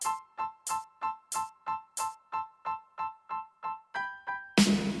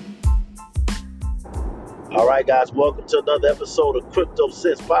All right, guys, welcome to another episode of Crypto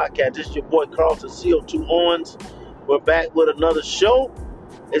Sense Podcast. This is your boy Carlton CO2 Owens. We're back with another show.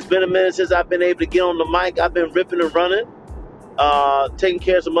 It's been a minute since I've been able to get on the mic. I've been ripping and running, taking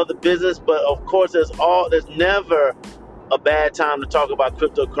care of some other business, but of course, there's never a bad time to talk about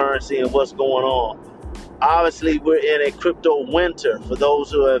cryptocurrency and what's going on. Obviously, we're in a crypto winter. For those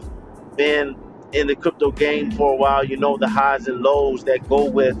who have been in the crypto game for a while, you know the highs and lows that go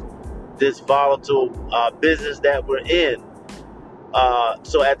with this volatile business that we're in.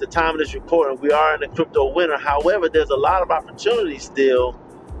 So at the time of this recording, we are in the crypto winter. However, there's a lot of opportunities still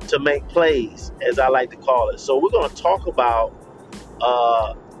to make plays, as I like to call it. So we're going to talk about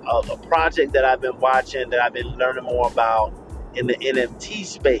a project that I've been watching, that I've been learning more about in the NFT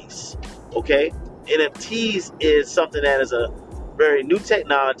space. Okay, NFTs is something that is a very new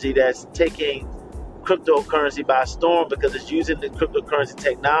technology that's taking cryptocurrency by storm, because it's using the cryptocurrency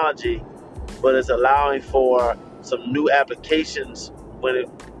technology, but it's allowing for some new applications when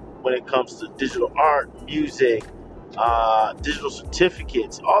it comes to digital art, music, digital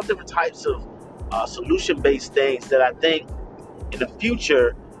certificates, all different types of solution-based things that I think in the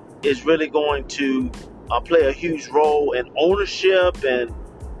future is really going to play a huge role in ownership and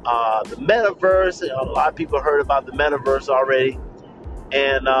the metaverse. A lot of people heard about the metaverse already,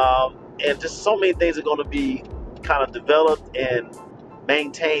 and just so many things are going to be kind of developed and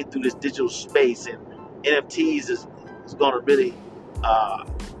maintained through this digital space, and NFTs is going to really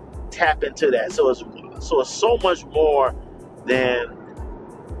tap into that. So it's so much more than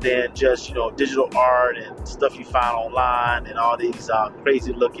just digital art and stuff you find online and all these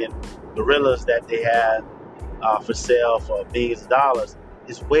crazy looking gorillas that they have for sale for millions of dollars.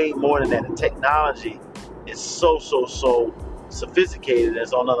 It's way more than that. The technology is so sophisticated.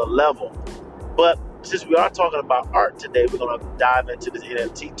 It's on another level. But since we are talking about art today, we're going to dive into this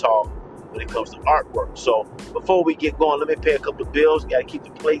NFT talk when it comes to artwork. So before we get going, let me pay a couple of bills. Got to keep the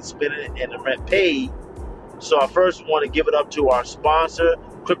plate spinning and the rent paid. So I first want to give it up to our sponsor,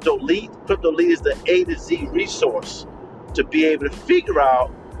 CryptoLeet. CryptoLeet is the A to Z resource to be able to figure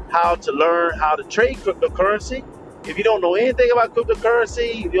out how to learn how to trade cryptocurrency. If you don't know anything about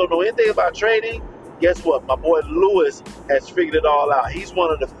cryptocurrency, if you don't know anything about trading, guess what? My boy Lewis has figured it all out. He's one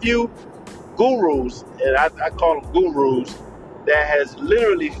of the few gurus, and I call them gurus, that has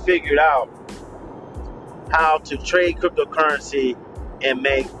literally figured out how to trade cryptocurrency and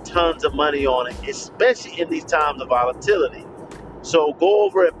make tons of money on it, especially in these times of volatility. So go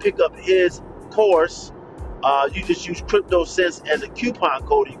over and pick up his course. You just use CryptoSense as a coupon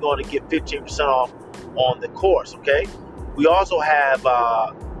code. You're going to get 15% off on the course. Okay. We also have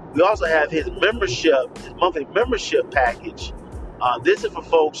his membership, his monthly membership package. This is for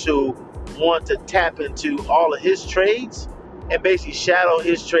folks who want to tap into all of his trades and basically shadow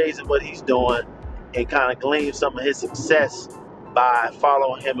his trades and what he's doing, and kind of glean some of his success by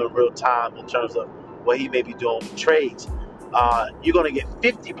following him in real time in terms of what he may be doing with trades. You're going to get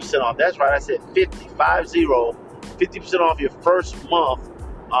 50% off. That's right, I said 50% off your first month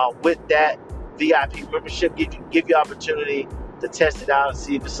with that VIP membership. Give you opportunity to test it out and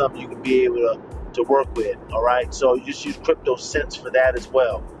see if it's something you can be able to work with. All right, so you just use CryptoSense for that as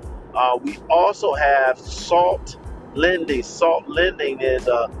well. We also have Salt Lending. Salt Lending is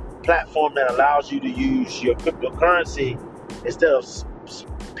a platform that allows you to use your cryptocurrency instead of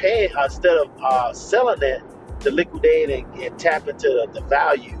selling it to liquidate and tap into the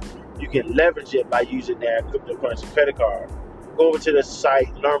value. You can leverage it by using their cryptocurrency credit card. Go over to the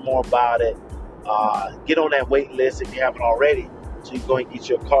site, learn more about it. Get on that wait list if you haven't already, so you can go and get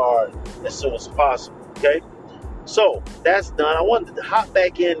your card as soon as possible. Okay, so that's done. I wanted to hop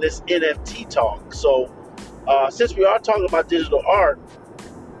back in this NFT talk. So since we are talking about digital art,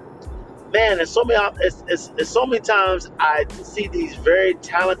 man, there's so many times I see these very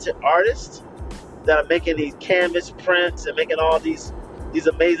talented artists that are making these canvas prints and making all these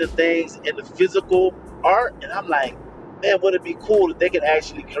amazing things in the physical art, and I'm like, man, would it be cool if they could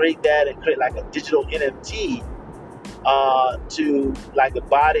actually create that and create like a digital NFT to like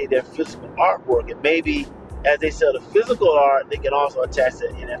embody their physical artwork, and maybe as they sell the physical art, they can also attach the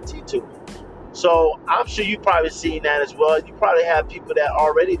NFT to it. So I'm sure you've probably seen that as well. You probably have people that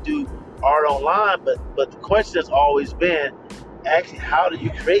already do art online, but the question has always been, actually, how do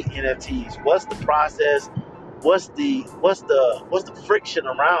you create NFTs? What's the process? What's the friction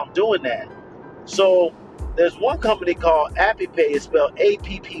around doing that? So there's one company called AppyPie. It's spelled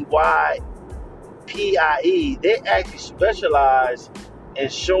AppyPie. They actually specialize in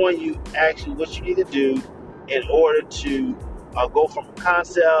showing you actually what you need to do in order to go from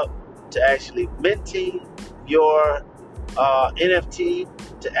concept to actually minting your NFT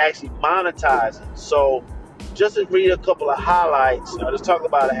to actually monetize it. So just to read a couple of highlights, I'll just talk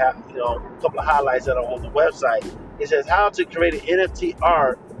about a couple of highlights that are on the website. It says how to create an NFT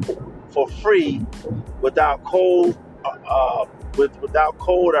art for free without code, without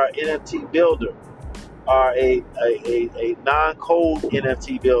code or NFT builder, or a non-code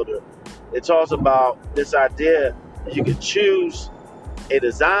NFT builder. It talks about this idea that you can choose a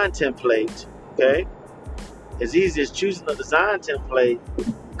design template. Okay, as easy as choosing a design template,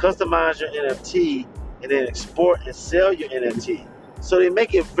 customize your NFT, and then export and sell your NFT. So they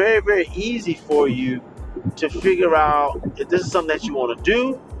make it very, very easy for you to figure out if this is something that you want to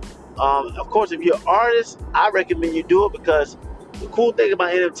do. Of course, if you're an artist, I recommend you do it, because the cool thing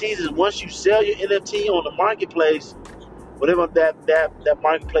about NFTs is once you sell your NFT on the marketplace, whatever that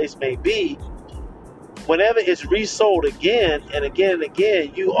marketplace may be, whenever it's resold again and again and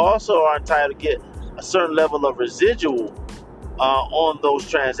again, you also are entitled to get a certain level of residual on those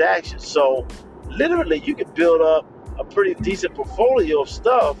transactions. So literally you can build up a pretty decent portfolio of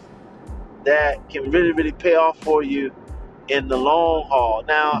stuff that can really, really pay off for you in the long haul.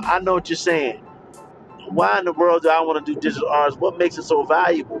 Now, I know what you're saying. Why in the world do I want to do digital arts? What makes it so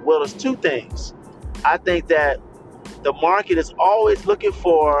valuable? Well, there's two things. I think that the market is always looking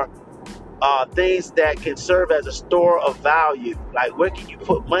for things that can serve as a store of value. Like, where can you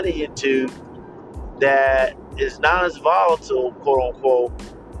put money into that is not as volatile, quote unquote,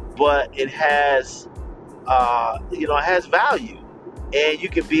 but it has, it has value, and you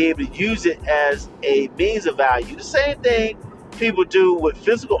can be able to use it as a means of value. The same thing people do with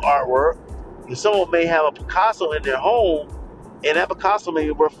physical artwork. Someone may have a Picasso in their home, and that Picasso may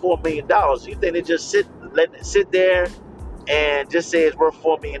be worth $4 million. You think they just let it sit there and just say it's worth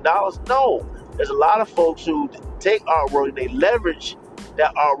 $4 million? No. There's a lot of folks who take artwork and they leverage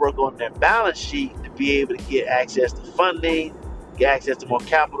that artwork on their balance sheet to be able to get access to funding, get access to more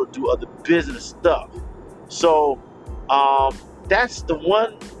capital, do other business stuff. So that's the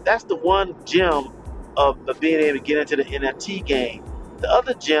one gem of being able to get into the NFT game. The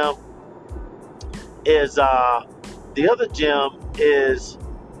other gem is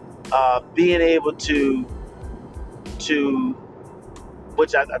being able to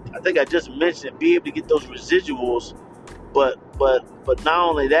which I think I just mentioned, be able to get those residuals, but not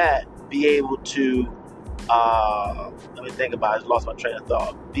only that, be able to let me think about it, I just lost my train of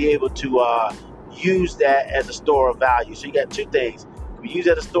thought. Be able to use that as a store of value. So you got two things. You can use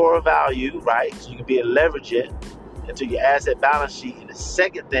that as a store of value, right? So you can be able to leverage it into your asset balance sheet. And the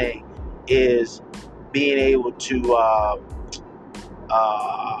second thing is being able to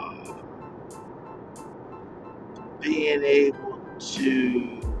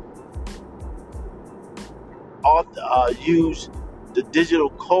use the digital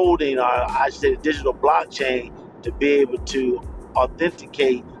coding, or I should say the digital blockchain, to be able to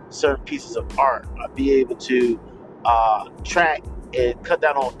authenticate certain pieces of art, or be able to track and cut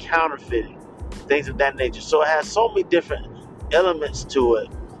down on counterfeiting, things of that nature. So it has so many different elements to it.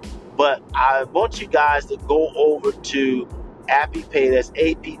 But I want you guys to go over to AppyPie, that's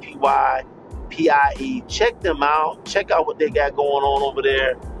AppyPie. Check them out. Check out what they got going on over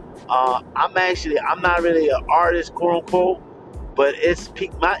there. I'm not really an artist, quote unquote, but it's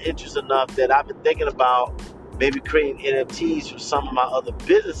piqued my interest enough that I've been thinking about maybe creating NFTs for some of my other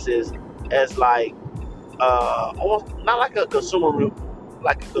businesses as like almost not like a consumer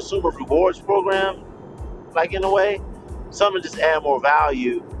rewards program, like in a way, something to just add more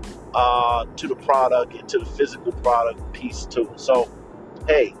value to the product and to the physical product piece too. So,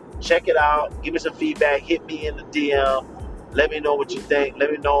 hey, check it out. Give me some feedback. Hit me in the DM. Let me know what you think.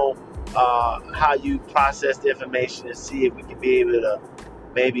 Let me know how you process the information, and see if we can be able to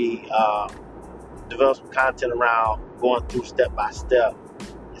maybe develop some content around going through step by step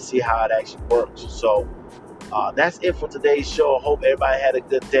and see how it actually works. So that's it for today's show. I hope everybody had a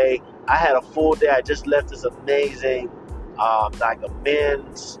good day. I had a full day. I just left this amazing like a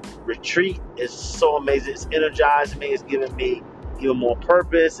men's retreat. It's so amazing. It's energizing me. It's giving me even more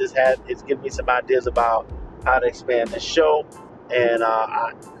purpose. It's giving me some ideas about how to expand the show. And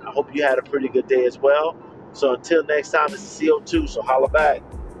I hope you had a pretty good day as well. So until next time, this is CO2. So holla back.